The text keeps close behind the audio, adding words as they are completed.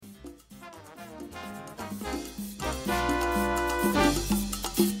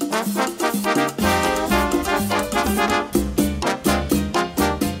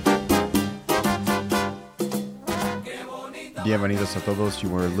bienvenidos a todos.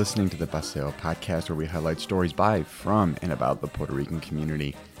 You are listening to the Paseo podcast, where we highlight stories by, from, and about the Puerto Rican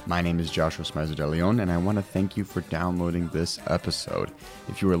community. My name is Joshua Smaizer de Leon, and I want to thank you for downloading this episode.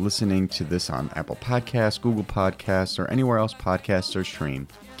 If you are listening to this on Apple Podcasts, Google Podcasts, or anywhere else podcasts are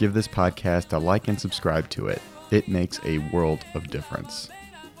streamed, give this podcast a like and subscribe to it. It makes a world of difference.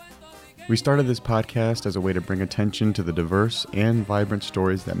 We started this podcast as a way to bring attention to the diverse and vibrant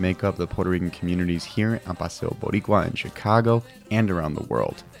stories that make up the Puerto Rican communities here on Paseo Boricua in Chicago and around the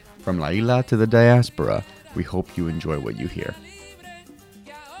world. From La Isla to the diaspora, we hope you enjoy what you hear.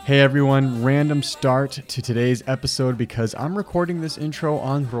 Hey everyone, random start to today's episode because I'm recording this intro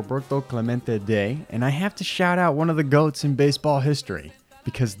on Roberto Clemente Day, and I have to shout out one of the GOATs in baseball history,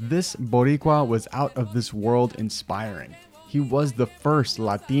 because this Boricua was out of this world inspiring. He was the first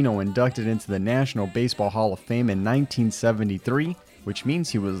Latino inducted into the National Baseball Hall of Fame in 1973, which means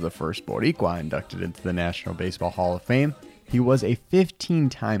he was the first Boricua inducted into the National Baseball Hall of Fame. He was a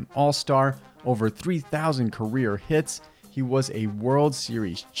 15-time All-Star, over 3,000 career hits. He was a World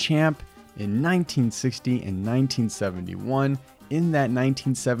Series champ in 1960 and 1971. In that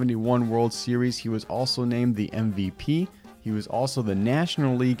 1971 World Series, he was also named the MVP. He was also the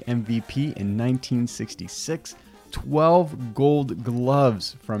National League MVP in 1966. 12 gold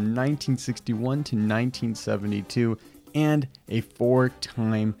gloves from 1961 to 1972, and a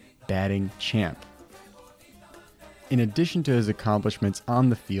 4-time batting champ. In addition to his accomplishments on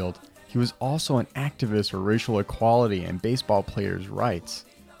the field, he was also an activist for racial equality and baseball players' rights.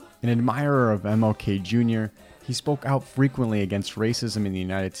 An admirer of MLK Jr., he spoke out frequently against racism in the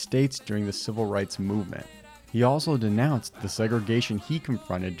United States during the Civil Rights Movement. He also denounced the segregation he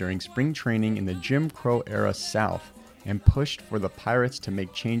confronted during spring training in the Jim Crow-era South and pushed for the Pirates to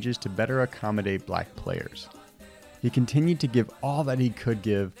make changes to better accommodate black players. He continued to give all that he could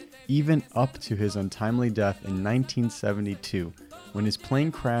give, even up to his untimely death in 1972, when his plane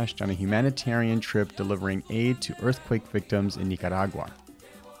crashed on a humanitarian trip delivering aid to earthquake victims in Nicaragua.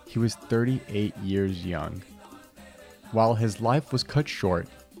 He was 38 years young. While his life was cut short,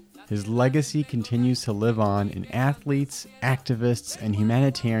 his legacy continues to live on in athletes, activists, and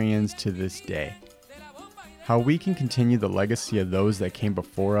humanitarians to this day. How we can continue the legacy of those that came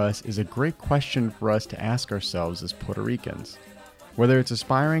before us is a great question for us to ask ourselves as Puerto Ricans. Whether it's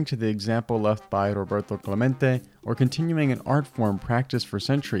aspiring to the example left by Roberto Clemente or continuing an art form practiced for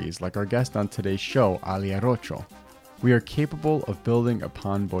centuries like our guest on today's show, Ali Arocho, we are capable of building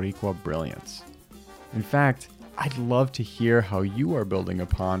upon Boricua brilliance. In fact, I'd love to hear how you are building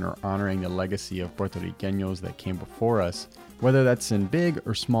upon or honoring the legacy of Puerto Ricanos that came before us, whether that's in big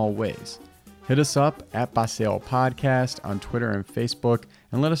or small ways. Hit us up at Paseo Podcast on Twitter and Facebook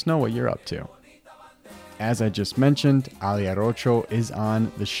and let us know what you're up to. As I just mentioned, Ali Arocho is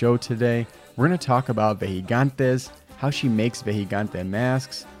on the show today. We're going to talk about Vejigantes, how she makes Vejigante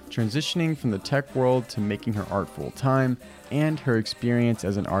masks, transitioning from the tech world to making her art full-time, and her experience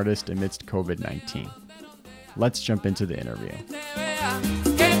as an artist amidst COVID-19. Let's jump into the interview.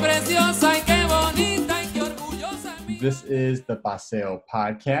 This is the Paseo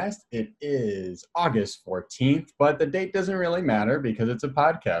Podcast. It is August 14th, but the date doesn't really matter because it's a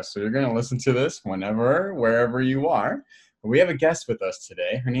podcast. So you're going to listen to this whenever, wherever you are. We have a guest with us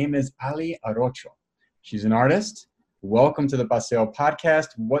today. Her name is Ali Arocho. She's an artist. Welcome to the Paseo Podcast.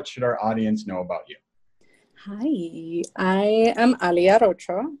 What should our audience know about you? Hi, I am Ali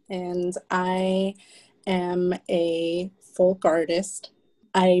Arocho, and I am a folk artist.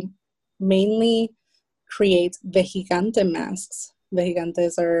 I mainly create Vejigante masks.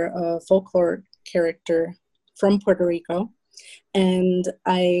 Vejigantes are a folklore character from Puerto Rico, and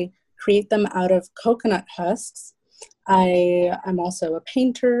I create them out of coconut husks. I am also a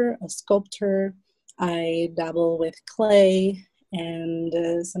painter, a sculptor. I dabble with clay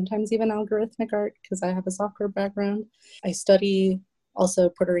and sometimes even algorithmic art because I have a software background. I study also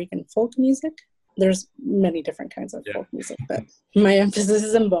Puerto Rican folk music. There's many different kinds of folk music, but my emphasis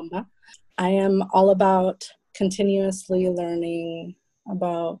is in bomba. I am all about continuously learning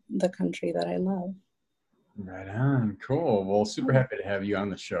about the country that I love. Right on. Cool. Well, super happy to have you on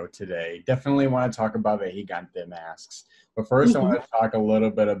the show today. Definitely want to talk about Vejigante masks. But first, I want to talk a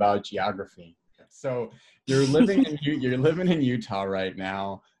little bit about geography. So you're living in Utah right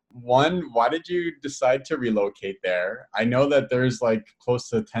now. One, why did you decide to relocate there? I know that there's like close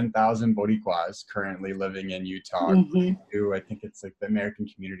to 10,000 Boricuas currently living in Utah. I think it's like the American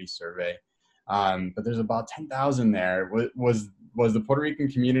Community Survey. But there's about 10,000 there. Was the Puerto Rican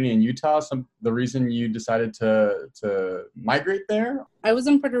community in Utah the reason you decided to migrate there? I was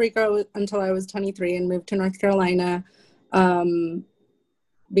in Puerto Rico until I was 23 and moved to North Carolina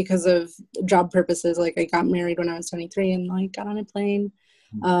because of job purposes. Like I got married when I was 23 and like got on a plane,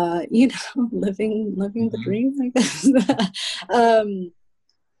 living the dream, I guess.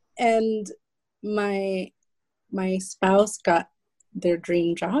 And my spouse got their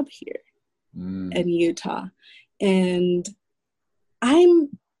dream job here in Utah. And I'm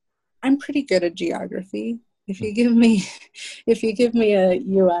pretty good at geography. If you give me a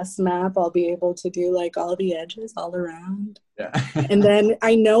US map, I'll be able to do like all the edges all around. Yeah. And then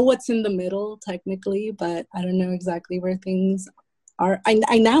I know what's in the middle technically, but I don't know exactly where things are.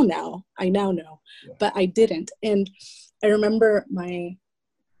 I now know, yeah. But I didn't. And I remember my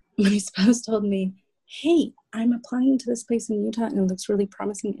spouse told me, hey, I'm applying to this place in Utah and it looks really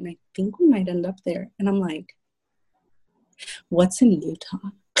promising and I think we might end up there. And I'm like, what's in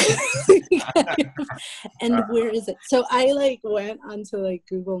Utah? And where is it? So I like went onto like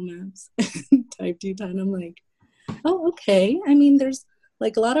Google Maps and typed Utah and I'm like, oh, okay. I mean, there's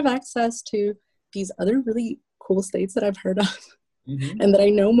like a lot of access to these other really cool states that I've heard of and that I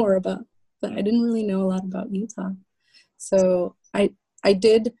know more about, but I didn't really know a lot about Utah. So I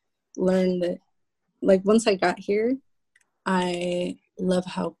did learn that, like, once I got here, I love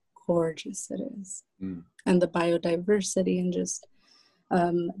how gorgeous it is and the biodiversity and just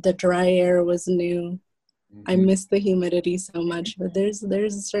the dry air was new. I miss the humidity so much, but there's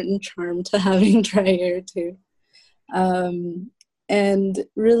a certain charm to having dry air too. And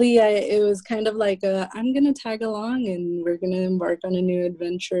really, it was kind of like I'm going to tag along and we're going to embark on a new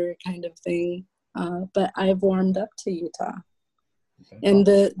adventure kind of thing. But I've warmed up to Utah. Okay. And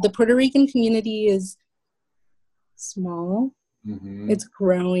the Puerto Rican community is small. It's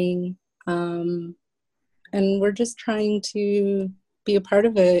growing. And we're just trying to be a part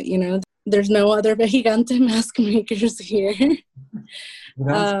of it, you know. There's no other Vejigante mask makers here.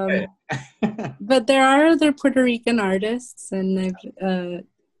 But there are other Puerto Rican artists, and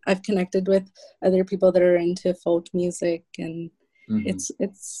I've connected with other people that are into folk music, and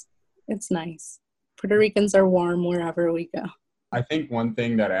it's nice. Puerto Ricans are warm wherever we go. I think one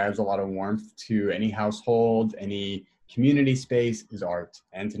thing that adds a lot of warmth to any household, any community space is art.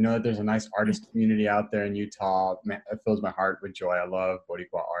 And to know that there's a nice artist community out there in Utah, it fills my heart with joy. I love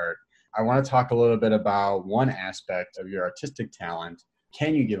Boricua art. I want to talk a little bit about one aspect of your artistic talent.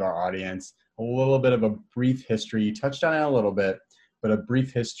 Can you give our audience a little bit of a brief history? You touched on it a little bit, but a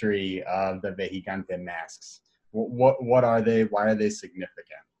brief history of the Vejigante masks. What are they? Why are they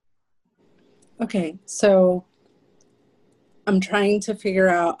significant? Okay, so I'm trying to figure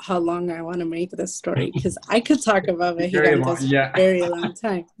out how long I want to make this story because I could talk about Vejigantes for a very long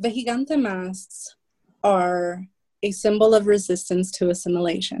time. Vejigante masks are a symbol of resistance to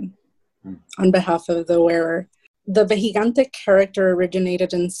assimilation on behalf of the wearer. The Vejigante character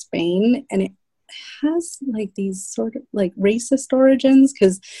originated in Spain, and it has like these sort of like racist origins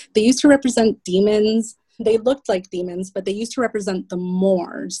because they used to represent demons. They looked like demons, but they used to represent the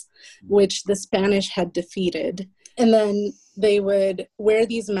Moors, which the Spanish had defeated. And then they would wear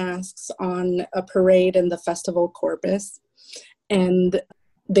these masks on a parade in the Festival Corpus. And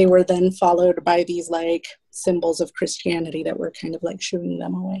they were then followed by these like symbols of Christianity that were kind of like shooing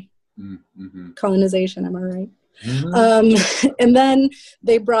them away. Colonization, am I right? And then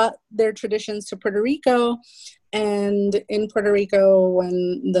they brought their traditions to Puerto Rico. And in Puerto Rico,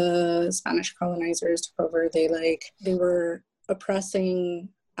 when the Spanish colonizers took over, they were oppressing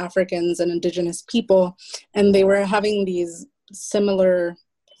Africans and indigenous people, and they were having these similar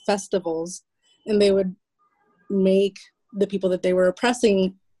festivals, and they would make the people that they were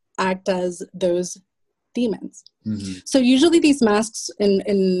oppressing act as those demons. So usually these masks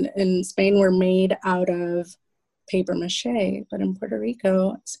in Spain were made out of paper mache, but in Puerto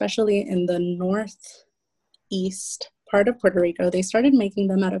Rico, especially in the northeast part of Puerto Rico, they started making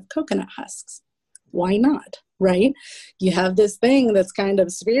them out of coconut husks. Why not, right? You have this thing that's kind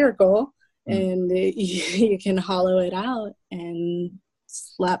of spherical, and you can hollow it out and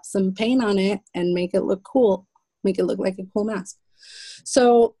slap some paint on it and make it look cool, make it look like a cool mask.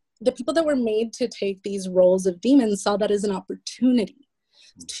 So the people that were made to take these roles of demons saw that as an opportunity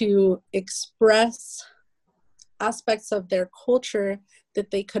to express aspects of their culture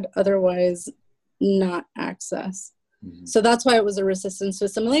that they could otherwise not access. So that's why it was a resistance to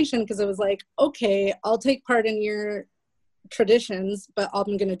assimilation, because it was like, okay, I'll take part in your traditions, but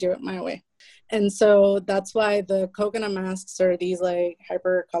I'm going to do it my way. And so that's why the coconut masks are these like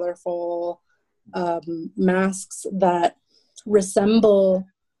hyper colorful masks that resemble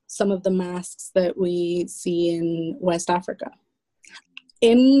some of the masks that we see in West Africa.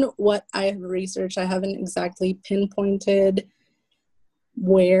 In what I have researched, I haven't exactly pinpointed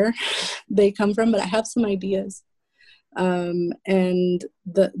where they come from, but I have some ideas. And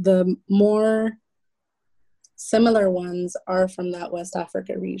the more similar ones are from that West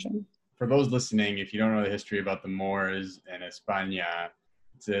Africa region. For those listening, if you don't know the history about the Moors in España,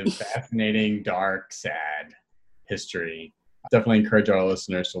 it's a fascinating, dark, sad history. Definitely encourage our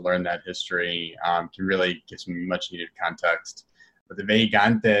listeners to learn that history. Can really give some much needed context. But the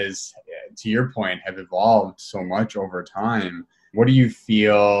Vehigantes, to your point, have evolved so much over time. What do you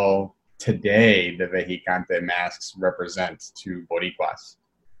feel today the Vehicante masks represent to Boricuas?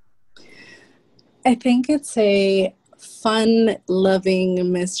 I think it's a fun,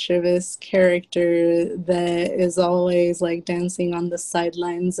 loving, mischievous character that is always like dancing on the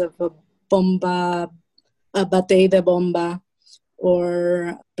sidelines of a bomba, a batey de bomba,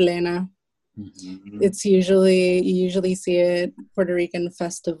 or plena. Mm-hmm. It's you usually see it Puerto Rican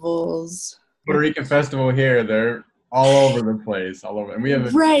festivals. Puerto Rican festival here, they're all over the place, all over, and we have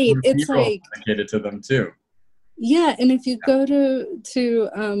it's like dedicated to them too. Yeah, and if you go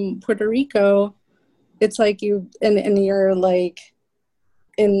to Puerto Rico, it's like and you're like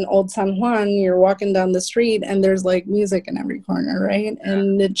in Old San Juan, you're walking down the street and there's like music in every corner, right? Yeah.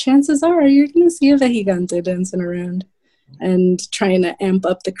 And the chances are you're going to see a Vejigante dancing around and trying to amp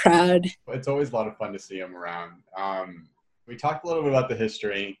up the crowd. It's always a lot of fun to see them around. We talked a little bit about the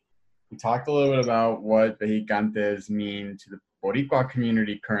history. We talked a little bit about what Vejigantes mean to the Boricua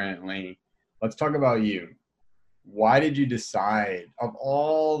community currently. Let's talk about you. Why did you decide, of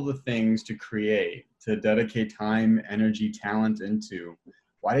all the things to create, to dedicate time, energy, talent into,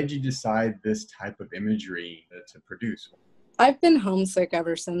 why did you decide this type of imagery to produce? I've been homesick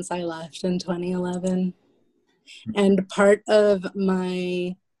ever since I left in 2011. And part of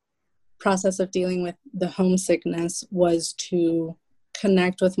my process of dealing with the homesickness was to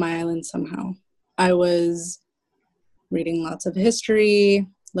connect with my island somehow. I was reading lots of history,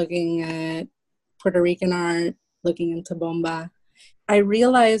 looking at Puerto Rican art, looking into bomba. I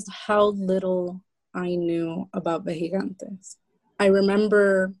realized how little I knew about Vejigantes. I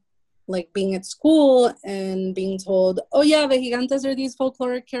remember like being at school and being told, oh yeah, Vejigantes are these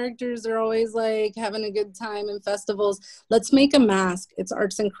folkloric characters. They're always like having a good time in festivals. Let's make a mask. It's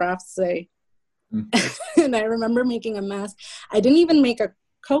Arts and Crafts Day. Mm-hmm. And I remember making a mask. I didn't even make a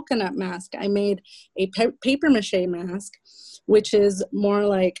coconut mask. I made a paper mache mask, which is more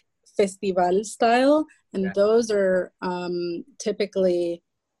like festival style. And those are typically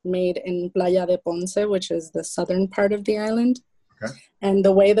made in Playa de Ponce, which is the southern part of the island. Okay. And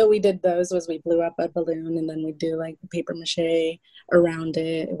the way that we did those was we blew up a balloon and then we do like the paper mache around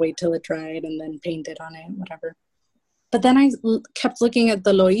it, wait till it dried, and then paint it on it, whatever. But then I kept looking at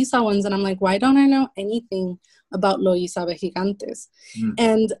the Loíza ones and I'm like, why don't I know anything about Loíza Vejigantes?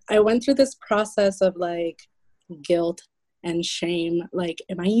 And I went through this process of like guilt and shame. Like,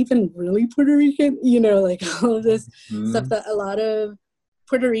 am I even really Puerto Rican? You know, like all of this stuff that a lot of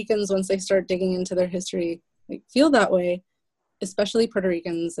Puerto Ricans, once they start digging into their history, like feel that way. Especially Puerto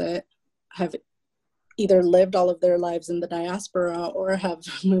Ricans that have either lived all of their lives in the diaspora or have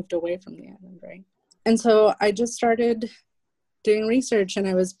moved away from the island, right? And so I just started doing research and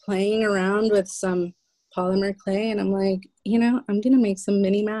I was playing around with some polymer clay and I'm like, you know, I'm going to make some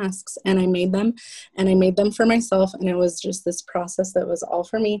mini masks. And I made them and I made them for myself. And it was just this process that was all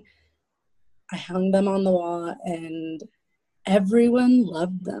for me. I hung them on the wall and everyone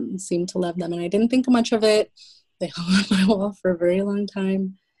loved them, seemed to love them. And I didn't think much of it. They hung on my wall for a very long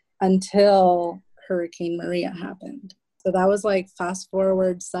time until Hurricane Maria happened. So that was like fast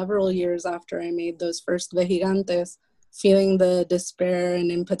forward several years after I made those first Vejigantes, feeling the despair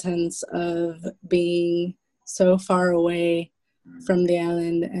and impotence of being so far away from the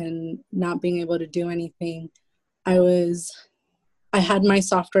island and not being able to do anything. I had my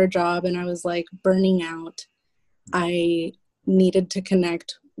software job and I was like burning out. I needed to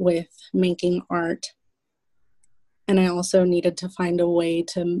connect with making art. And I also needed to find a way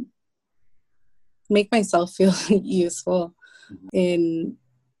to make myself feel useful in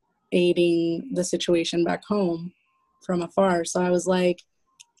aiding the situation back home from afar. So I was like,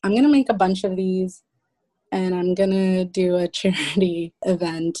 I'm going to make a bunch of these and I'm going to do a charity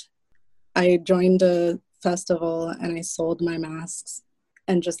event. I joined a festival and I sold my masks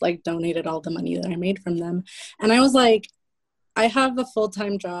and just like donated all the money that I made from them. And I was like, I have a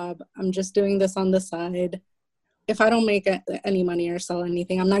full-time job. I'm just doing this on the side. If I don't make any money or sell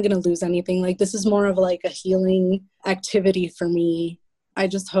anything, I'm not going to lose anything. Like, this is more of like a healing activity for me. I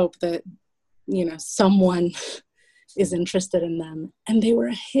just hope that, you know, someone is interested in them. And they were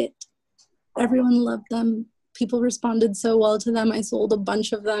a hit. Everyone loved them. People responded so well to them. I sold a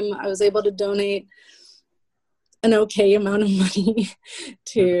bunch of them. I was able to donate an okay amount of money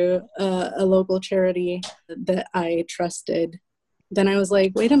to a local charity that I trusted, then I was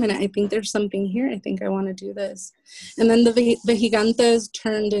like, wait a minute, I think there's something here. I think I want to do this. And then the Gigantes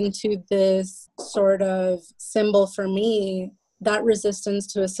turned into this sort of symbol for me. That resistance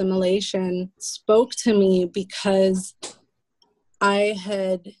to assimilation spoke to me because I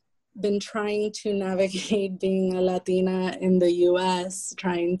had been trying to navigate being a Latina in the US,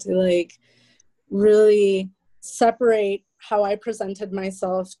 trying to like really separate how I presented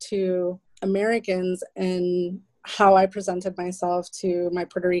myself to Americans and how I presented myself to my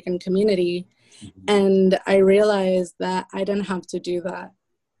Puerto Rican community. Mm-hmm. And I realized that I didn't have to do that.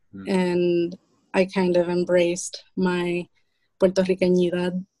 Mm-hmm. And I kind of embraced my Puerto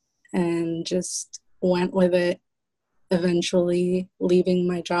Ricanidad and just went with it, eventually leaving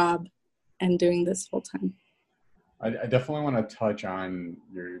my job and doing this full time. I definitely want to touch on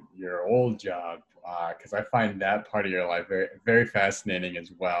your old job because I find that part of your life very, very fascinating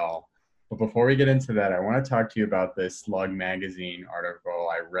as well. But before we get into that, I want to talk to you about this Slug magazine article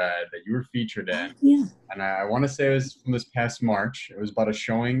I read that you were featured in. Yeah. And I want to say it was from this past March. It was about a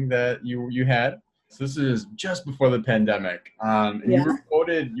showing that you had. So this is just before the pandemic. And yeah.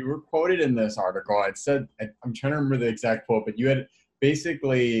 You were quoted in this article. It said, I'm trying to remember the exact quote, but you had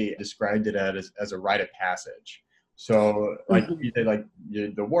basically described it as a rite of passage. So like mm-hmm. you did like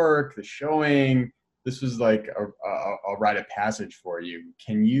the work, the showing, this was like a rite of passage for you.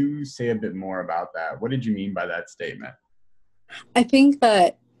 Can you say a bit more about that? What did you mean by that statement? I think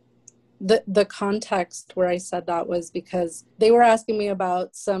that the context where I said that was because they were asking me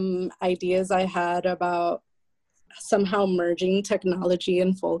about some ideas I had about somehow merging technology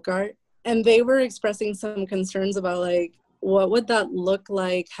and folk art. And they were expressing some concerns about like, what would that look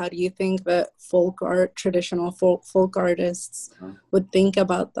like? How do you think that folk art, traditional folk artists would think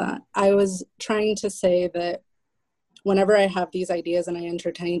about that? I was trying to say that whenever I have these ideas and I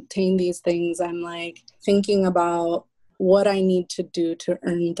entertain these things, I'm like thinking about what I need to do to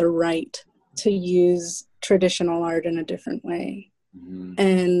earn the right to use traditional art in a different way. Mm-hmm.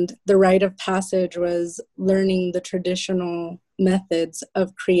 And the rite of passage was learning the traditional methods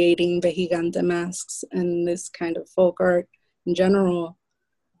of creating the gigante masks and this kind of folk art in general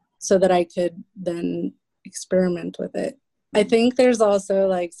so that I could then experiment with it. I think there's also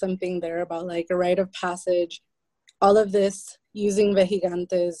like something there about like a rite of passage, all of this using the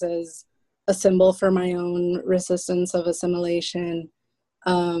gigantes as a symbol for my own resistance of assimilation,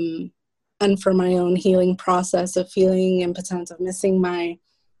 and for my own healing process of feeling impotent, of missing my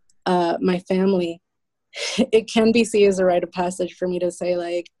family. It can be seen as a rite of passage for me to say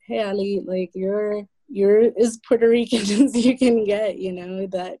like, hey, Ali, like you're as Puerto Rican as you can get, you know,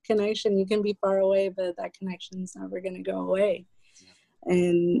 that connection, you can be far away, but that connection's never going to go away.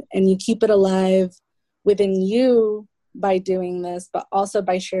 And you keep it alive within you by doing this, but also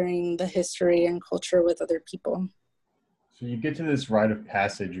by sharing the history and culture with other people. So you get to this rite of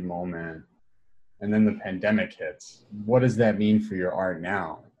passage moment, and then the pandemic hits. What does that mean for your art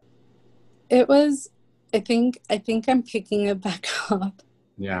now? It was, I think I'm picking it back up.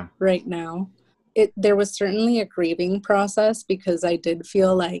 Yeah. Right now. There was certainly a grieving process because I did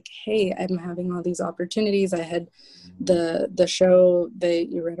feel like, hey, I'm having all these opportunities. I had the show that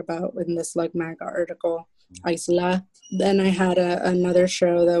you read about in the Slug Mag article, Isla. Then I had another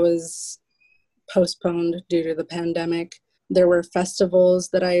show that was postponed due to the pandemic. There were festivals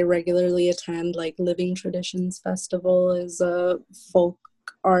that I regularly attend, like Living Traditions Festival is a folk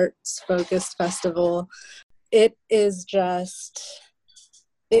arts focused festival. It is just...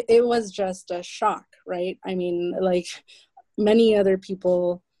 It was just a shock, right? I mean, like many other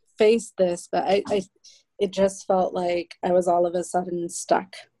people faced this, but it just felt like I was all of a sudden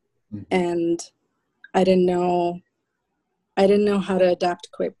stuck, and I didn't know how to adapt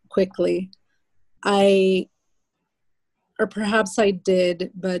quickly. Or perhaps I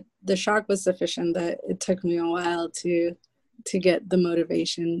did, but the shock was sufficient that it took me a while to get the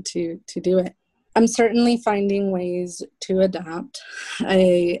motivation to do it. I'm certainly finding ways to adapt.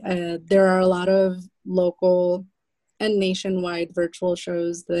 There are a lot of local and nationwide virtual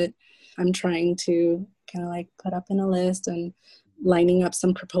shows that I'm trying to kind of like put up in a list and lining up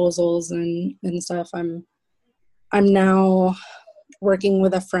some proposals and stuff. I'm now working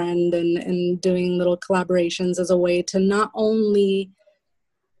with a friend and doing little collaborations as a way to not only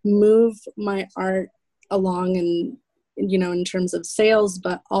move my art along and, you know, in terms of sales,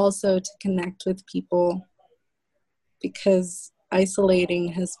 but also to connect with people, because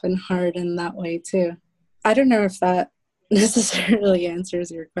isolating has been hard in that way too. I don't know if that necessarily answers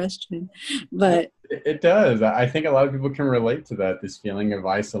your question, but It does. I think a lot of people can relate to that, this feeling of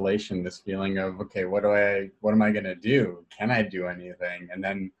isolation, this feeling of, okay, what am I going to do? Can I do anything? And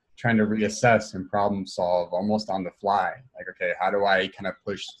then trying to reassess and problem solve almost on the fly. Like, okay, how do I kind of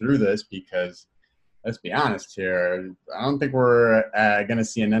push through this? Because let's be honest here, I don't think we're going to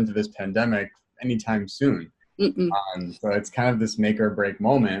see an end to this pandemic anytime soon. mm-mm. So it's kind of this make or break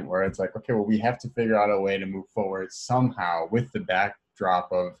moment where it's like, okay, well, we have to figure out a way to move forward somehow with the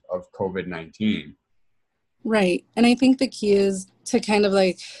backdrop of COVID-19. Right. And I think the key is to kind of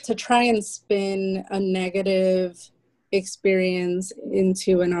like to try and spin a negative experience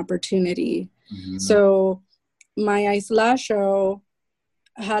into an opportunity. Mm-hmm. So my Isla show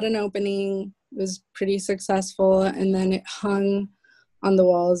had an opening, was pretty successful, and then it hung on the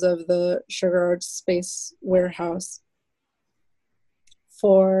walls of the Sugar Arts Space Warehouse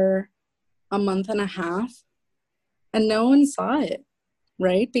for a month and a half, and no one saw it,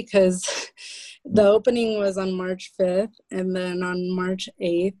 right? Because the opening was on March 5th, and then on March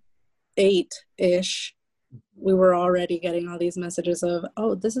 8th-ish, we were already getting all these messages of,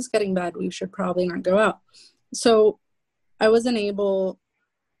 oh, this is getting bad, we should probably not go out. So I wasn't able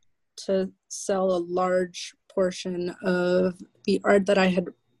to sell a large portion of the art that I had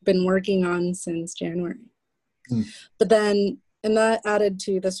been working on since January. But then, and that added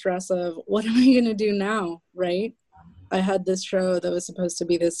to the stress of, what am I going to do now, right? I had this show that was supposed to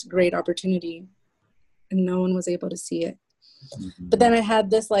be this great opportunity, and no one was able to see it. Mm-hmm. But then I had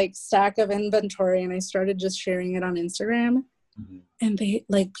this like stack of inventory, and I started just sharing it on Instagram, mm-hmm. and they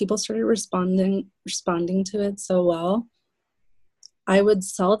like people started responding to it so well. I would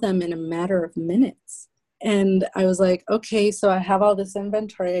sell them in a matter of minutes. And I was like, okay, so I have all this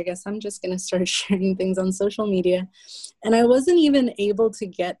inventory. I guess I'm just going to start sharing things on social media. And I wasn't even able to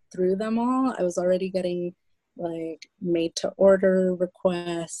get through them all. I was already getting like made to order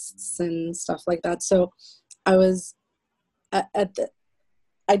requests and stuff like that. So I was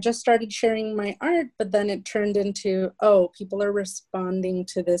I just started sharing my art, but then it turned into, oh, people are responding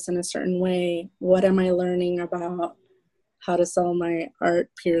to this in a certain way. What am I learning about how to sell my art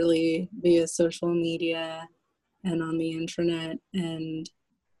purely via social media and on the internet? And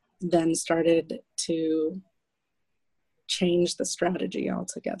then started to change the strategy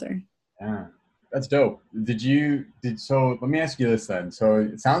altogether. Yeah, that's dope. So let me ask you this then. So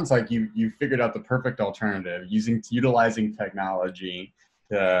it sounds like you figured out the perfect alternative, utilizing technology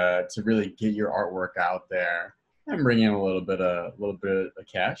to really get your artwork out there and bring in a little bit of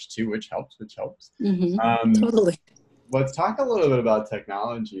cash too, which helps. Mm-hmm. Totally. Let's talk a little bit about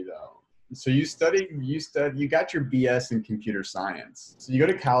technology though. So you got your BS in computer science. So you go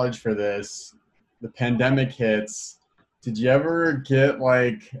to college for this, the pandemic hits. Did you ever get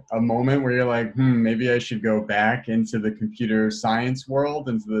like a moment where you're like, maybe I should go back into the computer science world,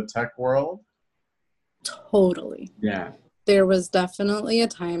 into the tech world? Totally. Yeah. There was definitely a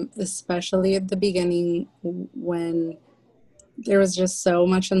time, especially at the beginning, when there was just so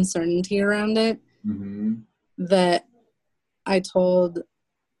much uncertainty around it, mm-hmm. that I told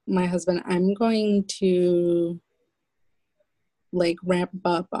my husband, I'm going to like ramp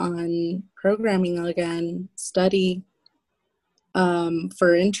up on programming again, study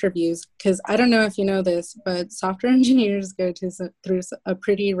for interviews, because I don't know if you know this, but software engineers go through a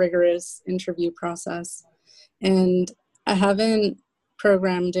pretty rigorous interview process, and I haven't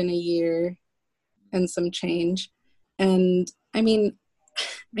programmed in a year and some change, and I mean,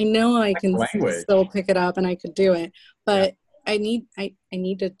 I know I can still pick it up and I could do it, but I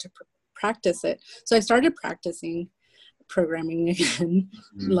needed to practice it. So I started practicing programming again,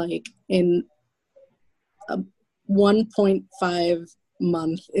 mm-hmm. like in 1.5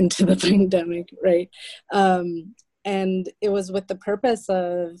 month into the pandemic, right? And it was with the purpose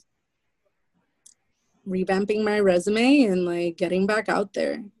of revamping my resume and like getting back out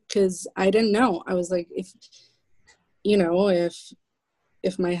there, because I didn't know. I was like,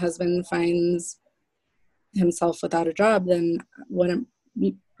 if my husband finds himself without a job, then I want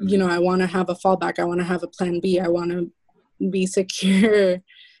to have a fallback. I want to have a plan B. I want to be secure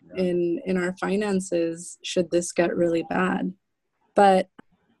in our finances should this get really bad. But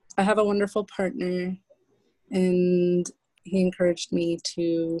I have a wonderful partner, and he encouraged me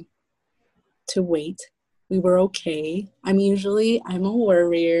to wait. We were okay. I'm a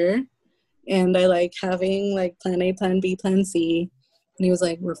worrier, and I like having like plan A, plan B, plan C. And he was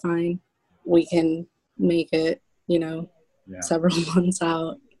like, we're fine. We can make it, several months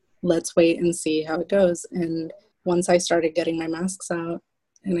out. Let's wait and see how it goes. And once I started getting my masks out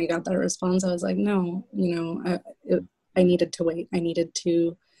and I got that response, I was like, no, I needed to wait. I needed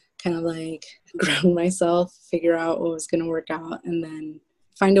to kind of like ground myself, figure out what was going to work out, and then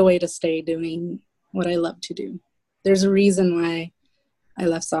find a way to stay doing what I love to do. There's a reason why I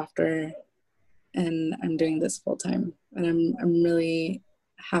left software and I'm doing this full time, and I'm really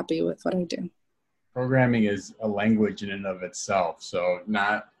happy with what I do. Programming is a language in and of itself. So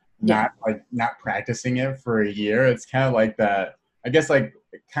not practicing it for a year. It's kind of like that, I guess, like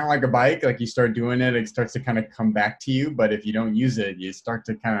kind of like a bike, like you start doing it, it starts to kind of come back to you. But if you don't use it, you start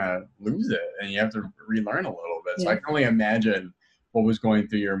to kind of lose it and you have to relearn a little bit. So I can only imagine what was going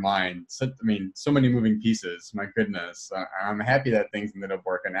through your mind. So many moving pieces, my goodness. I'm happy that things ended up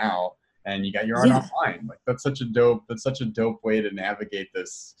working out and you got your art online. Like that's such a dope way to navigate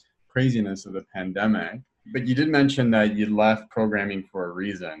this craziness of the pandemic. But you did mention that you left programming for a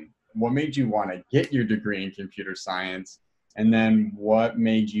reason. What made you want to get your degree in computer science? And then what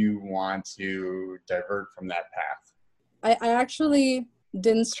made you want to divert from that path? I actually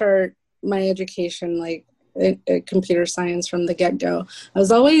didn't start my education like computer science from the get-go. I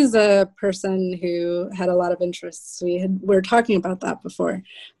was always a person who had a lot of interests. We were talking about that before.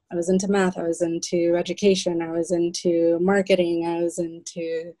 I was into math, I was into education, I was into marketing, I was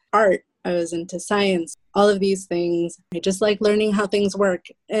into art, I was into science, all of these things. I just like learning how things work.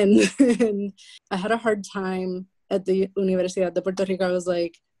 And I had a hard time at the Universidad de Puerto Rico. I was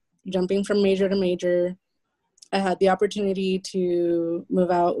like jumping from major to major. I had the opportunity to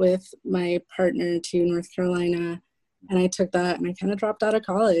move out with my partner to North Carolina, and I took that and I kind of dropped out of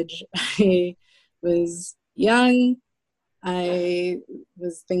college. I was young. I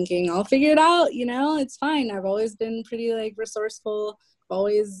was thinking, I'll figure it out, it's fine. I've always been pretty like resourceful. I've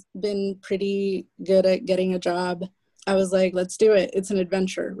always been pretty good at getting a job. I was like, let's do it. It's an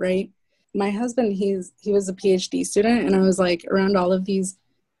adventure, right? My husband, he was a PhD student, and I was like around all of these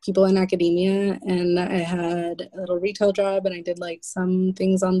people in academia, and I had a little retail job and I did like some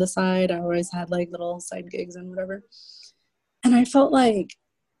things on the side. I always had like little side gigs and whatever. And I felt like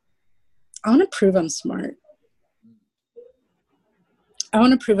I want to prove I'm smart. I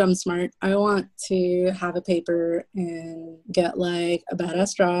want to have a paper and get like a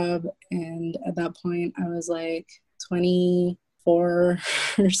badass job. And at that point I was like 24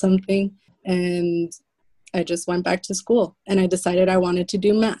 or something. And I just went back to school and I decided I wanted to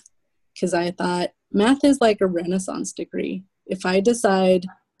do math because I thought math is like a Renaissance degree. If I decide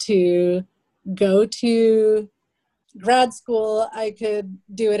to go to grad school, I could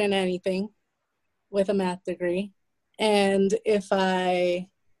do it in anything with a math degree. And if I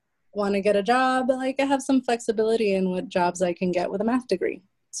want to get a job, like I have some flexibility in what jobs I can get with a math degree.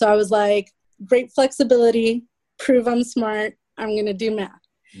 So I was like, great flexibility, prove I'm smart, I'm going to do math.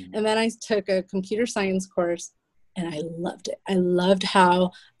 And then I took a computer science course and I loved it. I loved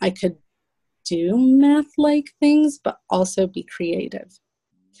how I could do math-like things, but also be creative.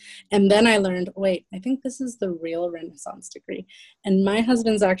 And then I learned, wait, I think this is the real Renaissance degree. And my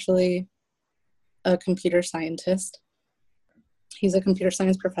husband's actually a computer scientist. He's a computer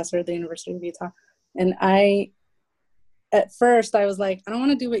science professor at the University of Utah. And at first I was like, I don't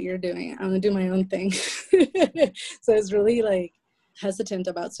want to do what you're doing. I want to do my own thing. So I was really like hesitant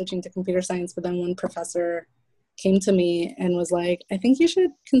about switching to computer science. But then one professor came to me and was like, I think you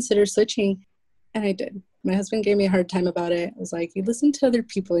should consider switching. And I did. My husband gave me a hard time about it. I was like, you listen to other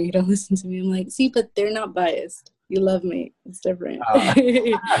people, you don't listen to me. I'm like, see, but they're not biased. You love me. It's different.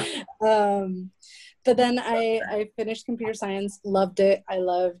 But then I finished computer science, loved it. I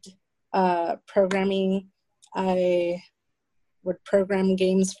loved programming. I would program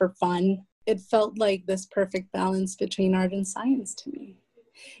games for fun. It felt like this perfect balance between art and science to me.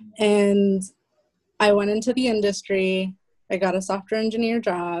 And I went into the industry. I got a software engineer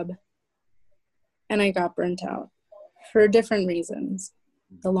job. And I got burnt out for different reasons.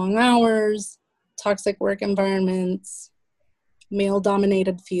 The long hours, toxic work environments,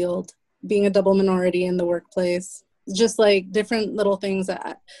 male-dominated field, being a double minority in the workplace, just like different little things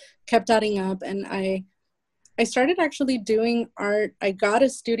that kept adding up. And I started actually doing art. I got a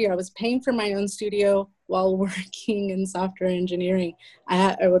studio. I was paying for my own studio while working in software engineering.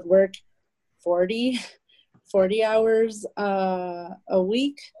 I would work 40 hours a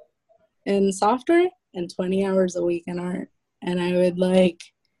week in software and 20 hours a week in art. And I would like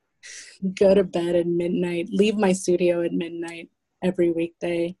go to bed at midnight, leave my studio at midnight every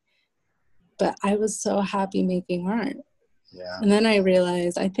weekday. But I was so happy making art. Yeah. And then I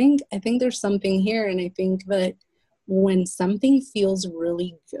realized, I think there's something here. And I think that when something feels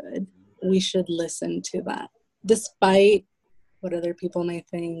really good, we should listen to that. Despite what other people may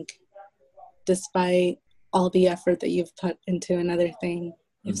think, despite all the effort that you've put into another thing,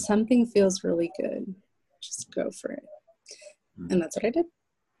 if something feels really good, just go for it. And that's what I did.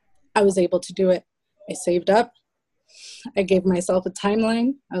 I was able to do it. I saved up. I gave myself a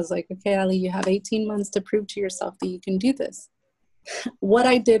timeline. I was like, okay, Ali, you have 18 months to prove to yourself that you can do this. What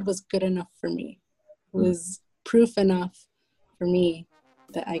I did was good enough for me. It was proof enough for me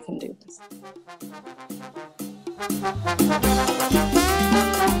that I can do this.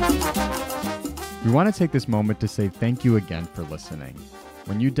 We want to take this moment to say thank you again for listening.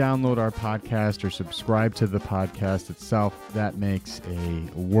 When you download our podcast or subscribe to the podcast itself, that makes a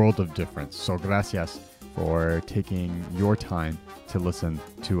world of difference. So gracias for taking your time to listen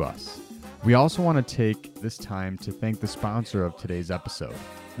to us. We also want to take this time to thank the sponsor of today's episode.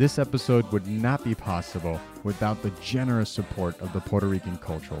 This episode would not be possible without the generous support of the Puerto Rican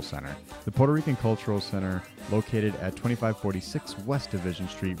Cultural Center. The Puerto Rican Cultural Center, located at 2546 West Division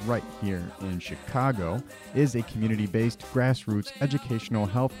Street right here in Chicago, is a community-based grassroots educational,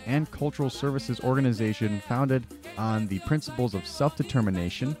 health, and cultural services organization founded on the principles of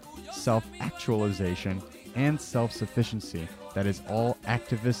self-determination, self-actualization, and self-sufficiency that is all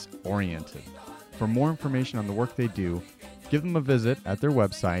activist-oriented. For more information on the work they do, give them a visit at their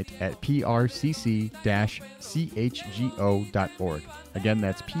website at prcc-chgo.org. Again,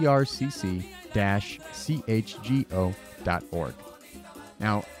 that's prcc-chgo.org.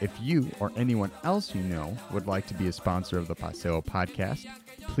 Now, if you or anyone else you know would like to be a sponsor of the Paseo Podcast,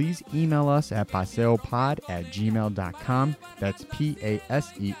 please email us at paseopod@gmail.com. That's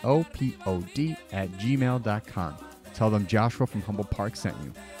paseopod@gmail.com. Tell them Joshua from Humboldt Park sent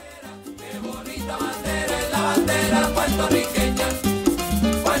you.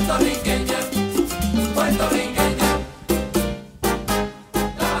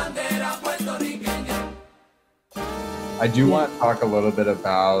 I do want to talk a little bit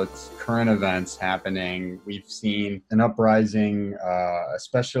about current events happening. We've seen an uprising,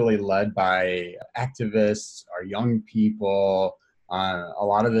 especially led by activists, our young people. A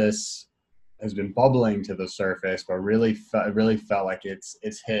lot of this has been bubbling to the surface, but really felt like it's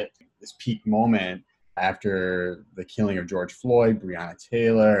hit this peak moment after the killing of George Floyd, Breonna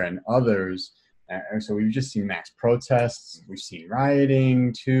Taylor, and others. And so we've just seen mass protests, we've seen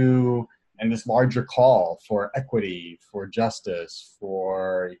rioting too, and this larger call for equity, for justice,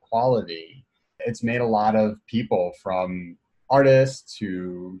 for equality. It's made a lot of people, from artists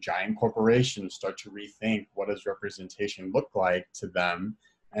to giant corporations, start to rethink what does representation look like to them,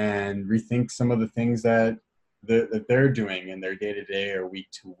 and rethink some of the things that they're doing in their day-to-day or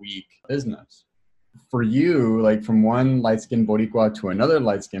week-to-week business. For you, like from one light-skinned Boricua to another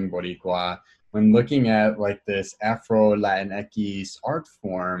light-skinned Boricua, when looking at like this Afro-Latinx art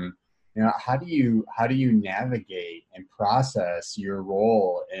form, you know, how do you navigate and process your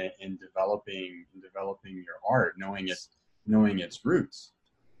role in developing your art, knowing its roots?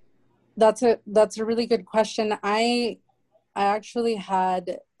 That's a really good question. I actually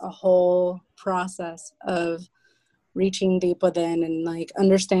had a whole process of reaching deep within and like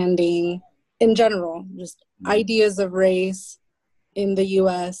understanding in general, just ideas of race in the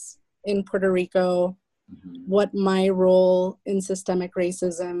US, in Puerto Rico, what my role in systemic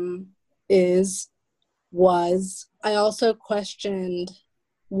racism was. I also questioned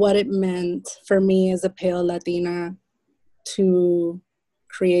what it meant for me as a pale Latina to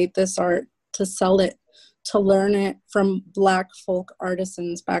create this art, to sell it, to learn it from Black folk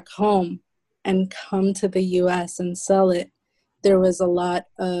artisans back home and come to the US and sell it. There was a lot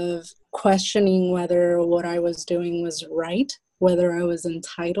of questioning whether what I was doing was right, whether I was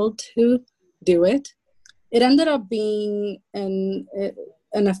entitled to do it. It ended up being an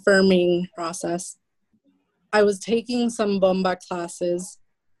affirming process. I was taking some bomba classes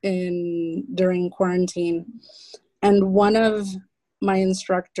during quarantine, and one of my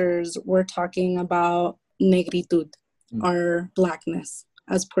instructors were talking about negritud, our Blackness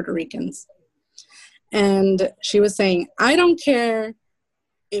as Puerto Ricans. And she was saying, I don't care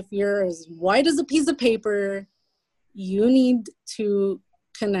if you're as white as a piece of paper, you need to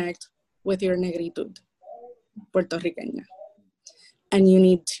connect with your negritud, Puerto Riqueña. And you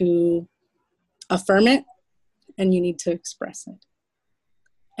need to affirm it, and you need to express it,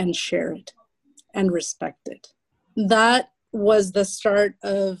 and share it, and respect it. That was the start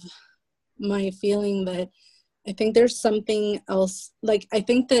of my feeling that I think there's something else. Like, I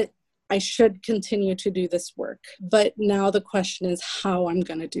think that I should continue to do this work, but now the question is how I'm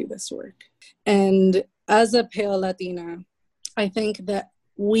going to do this work. And as a pale Latina, I think that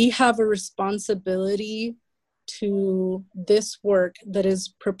we have a responsibility to this work that is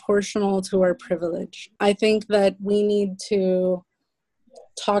proportional to our privilege. I think that we need to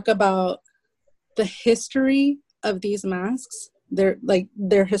talk about the history of these masks,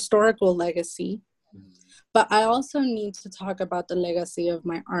 their historical legacy, But I also need to talk about the legacy of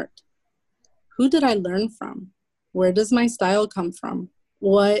my art. Who did I learn from? Where does my style come from?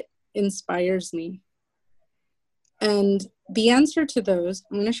 What inspires me? And the answer to those,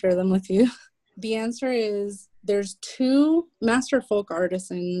 I'm going to share them with you. The answer is there's two master folk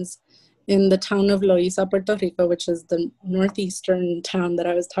artisans in the town of Loíza, Puerto Rico, which is the northeastern town that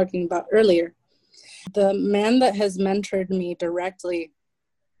I was talking about earlier. The man that has mentored me directly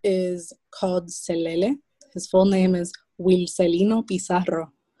is called Celele. His full name is Wilcelino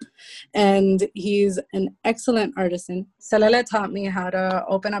Pizarro. And he's an excellent artisan. Celele taught me how to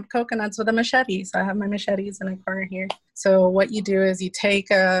open up coconuts with a machete. So I have my machetes in a corner here. So what you do is you take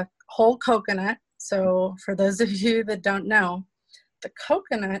a whole coconut. So for those of you that don't know, the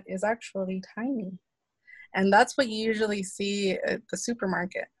coconut is actually tiny. And that's what you usually see at the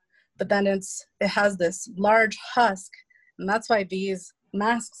supermarket. But then it has this large husk. And that's why these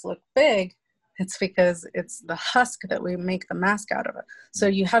masks look big. It's because it's the husk that we make the mask out of it. So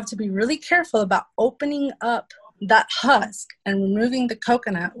you have to be really careful about opening up that husk and removing the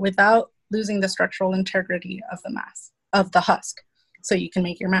coconut without losing the structural integrity of the mask, of the husk, so you can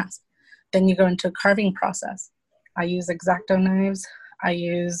make your mask. Then you go into a carving process. I use X-Acto knives.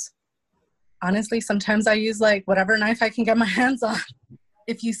 Honestly, sometimes I use like whatever knife I can get my hands on.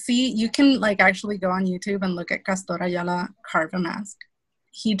 If you see, you can like actually go on YouTube and look at Castor Ayala carve a mask.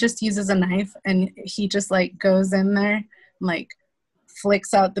 He just uses a knife and he just like goes in there and like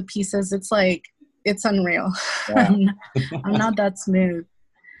flicks out the pieces. It's like, it's unreal. Yeah. I'm not that smooth.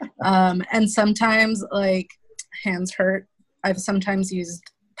 And sometimes like hands hurt. I've sometimes used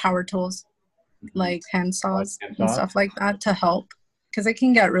power tools like hand saws and stuff like that to help because it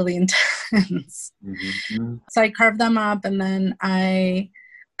can get really intense. Mm-hmm. So I carve them up and then I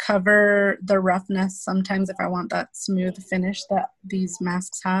cover the roughness. Sometimes if I want that smooth finish that these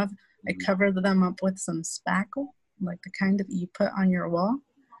masks have, I cover them up with some spackle, like the kind that you put on your wall.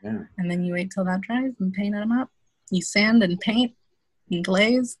 Yeah. And then you wait till that dries and paint them up. You sand and paint and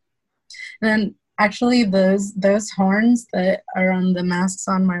glaze. And then actually those horns that are on the masks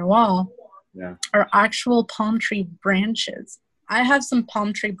on my wall are actual palm tree branches. I have some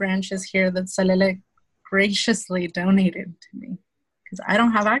palm tree branches here that Celele graciously donated to me. Because I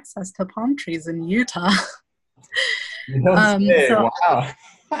don't have access to palm trees in Utah. Wow.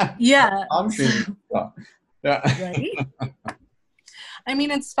 Yeah. Palm trees. Yeah. Right? I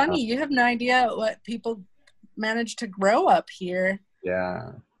mean, it's funny. You have no idea what people manage to grow up here.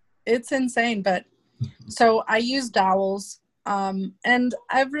 Yeah. It's insane. But so I use dowels. And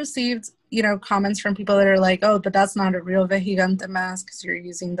I've received, comments from people that are like, oh, but that's not a real Vejigante mask because you're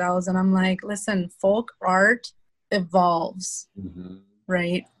using dowels. And I'm like, listen, folk art evolves,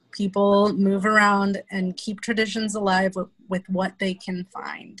 right? People move around and keep traditions alive with what they can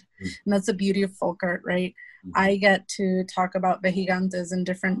find. And that's the beauty of folk art, right? I get to talk about Vejigantes in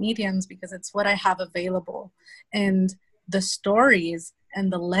different mediums because it's what I have available. And the stories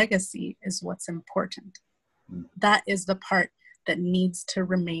and the legacy is what's important. That is the part that needs to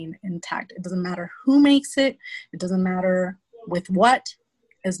remain intact. It doesn't matter who makes it. It doesn't matter with what,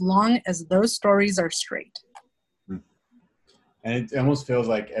 as long as those stories are straight. And it almost feels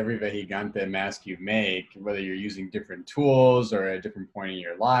like every Vejigante mask you make, whether you're using different tools or at a different point in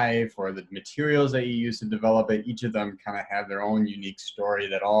your life or the materials that you use to develop it, each of them kind of have their own unique story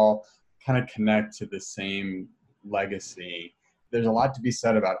that all kind of connect to the same legacy. There's a lot to be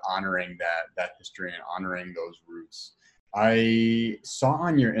said about honoring that history and honoring those roots. I saw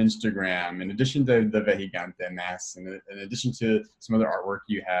on your Instagram, in addition to the Vejigante masks, and in addition to some other artwork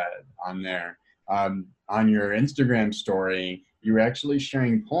you had on there, on your Instagram story, you were actually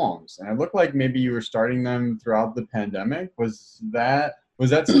sharing poems, and it looked like maybe you were starting them throughout the pandemic. Was that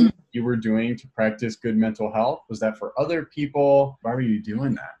something you were doing to practice good mental health? Was that for other people? Why were you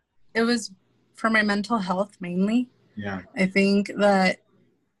doing that? It was for my mental health mainly. Yeah. I think that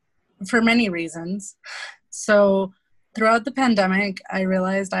for many reasons. So throughout the pandemic, I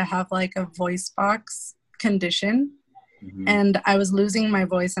realized I have like a voice box condition. And I was losing my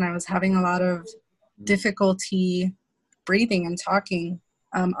voice and I was having a lot of difficulty breathing and talking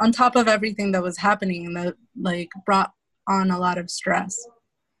on top of everything that was happening and that like brought on a lot of stress.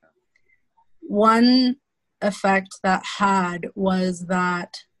 One effect that had was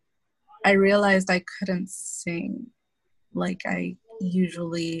that I realized I couldn't sing like I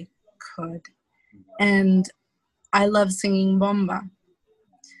usually could. And I love singing bomba.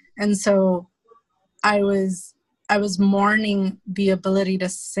 And so I was mourning the ability to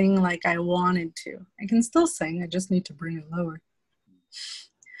sing like I wanted to. I can still sing, I just need to bring it lower.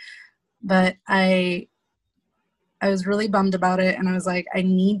 But I was really bummed about it, and I was like, I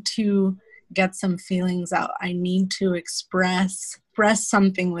need to get some feelings out. I need to express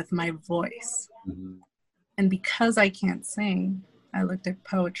something with my voice. Mm-hmm. And because I can't sing, I looked at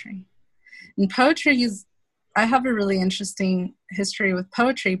poetry. And poetry I have a really interesting history with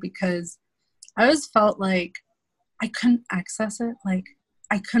poetry because I always felt like I couldn't access it. Like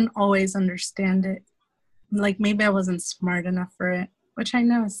I couldn't always understand it. Like maybe I wasn't smart enough for it, which I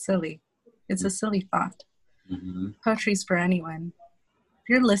know is silly. It's a silly thought. Mm-hmm. Poetry's for anyone. If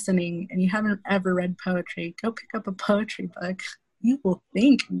you're listening and you haven't ever read poetry, go pick up a poetry book. You will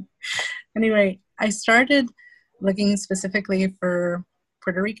think. Anyway, I started looking specifically for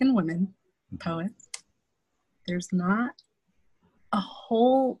Puerto Rican women poets. There's not a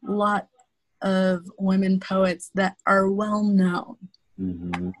whole lot of women poets that are well known.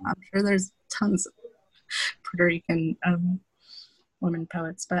 Mm-hmm. I'm sure there's tons of Puerto Rican women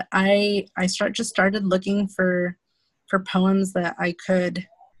poets, but I just started looking for poems that I could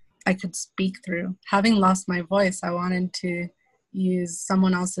speak through. Having lost my voice, I wanted to use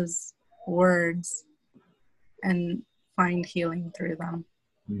someone else's words and find healing through them.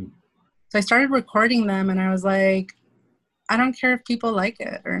 Mm. So I started recording them, and I was like, I don't care if people like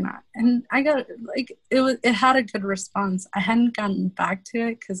it or not. And I got like it had a good response. I hadn't gotten back to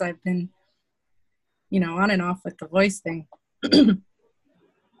it because I've been, on and off with the voice thing.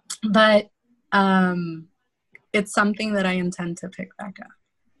 But it's something that I intend to pick back up.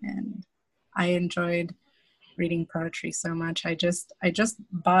 And I enjoyed reading poetry so much. I just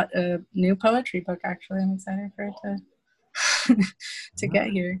bought a new poetry book, actually. I'm excited for it to get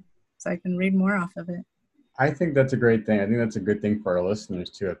here so I can read more off of it. I think that's a great thing. I think that's a good thing for our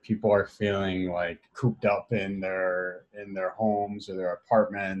listeners too. If people are feeling like cooped up in their homes or their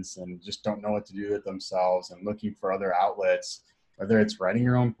apartments and just don't know what to do with themselves and looking for other outlets, whether it's writing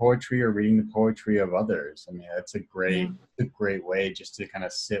your own poetry or reading the poetry of others. I mean, it's a great way just to kind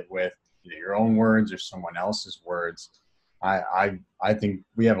of sit with either your own words or someone else's words. I think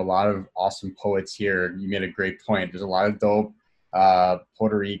we have a lot of awesome poets here. You made a great point. There's a lot of dope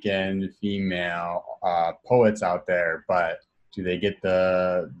Puerto Rican female poets out there, but do they get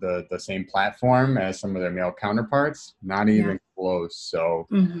the same platform as some of their male counterparts? Not even close. So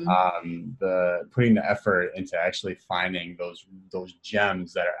the putting the effort into actually finding those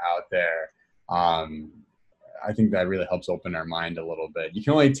gems that are out there, I think that really helps open our mind a little bit. You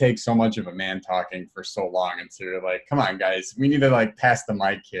can only take so much of a man talking for so long until you're like, come on guys, we need to like pass the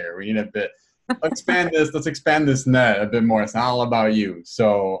mic here. We need a bit. Let's expand this net a bit more. It's not all about you.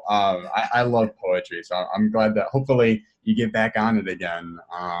 So I love poetry. So I'm glad that hopefully you get back on it again.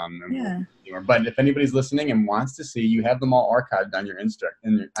 But if anybody's listening and wants to see, you have them all archived on your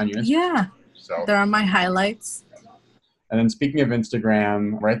Instagram. Yeah. So they're on my highlights. And then speaking of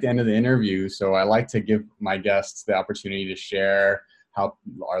Instagram, we're at the end of the interview. So I like to give my guests the opportunity to share how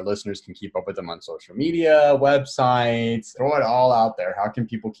our listeners can keep up with them on social media, websites, throw it all out there. How can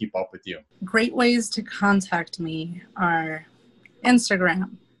people keep up with you? Great ways to contact me are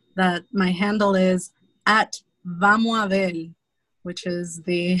Instagram. That my handle is @Vamos a ver, which is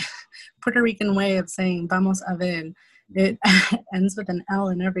the Puerto Rican way of saying Vamos a ver. It ends with an L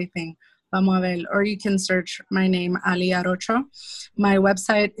and everything. Vamos a ver. Or you can search my name, Ali Arocho. My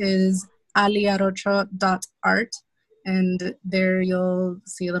website is aliarocho.art. And there you'll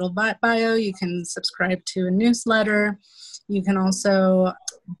see a little bio. You can subscribe to a newsletter. You can also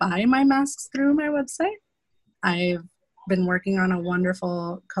buy my masks through my website. I've been working on a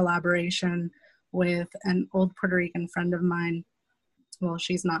wonderful collaboration with an old Puerto Rican friend of mine. Well,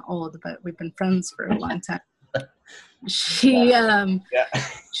 she's not old, but we've been friends for a long time. She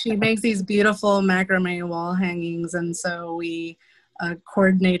makes these beautiful macrame wall hangings, and so we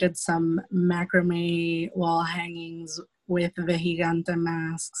coordinated some macrame wall hangings with Vejigante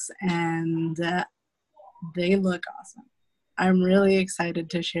masks, and they look awesome. I'm really excited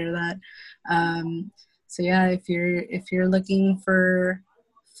to share that. So yeah, if you're looking for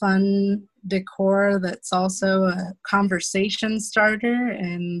fun decor that's also a conversation starter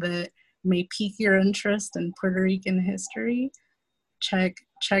and that may pique your interest in Puerto Rican history, check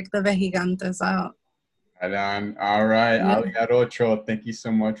the Vejigantes out. Right on. All right. Yeah. Ali Arocho, thank you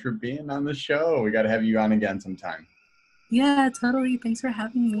so much for being on the show. We got to have you on again sometime. Yeah, totally. Thanks for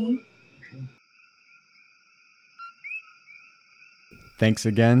having me. Thanks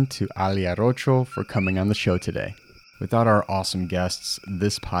again to Ali Arocho for coming on the show today. Without our awesome guests,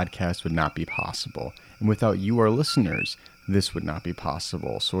 this podcast would not be possible. And without you, our listeners, this would not be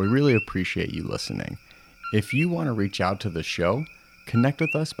possible. So we really appreciate you listening. If you want to reach out to the show, connect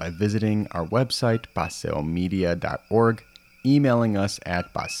with us by visiting our website, paseomedia.org, emailing us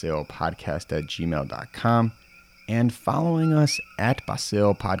at paseopodcast@gmail.com, and following us at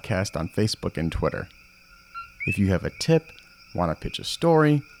Paseo Podcast on Facebook and Twitter. If you have a tip, want to pitch a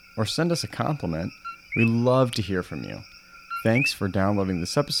story, or send us a compliment, we love to hear from you. Thanks for downloading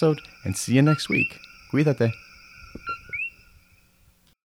this episode, and see you next week. Cuídate.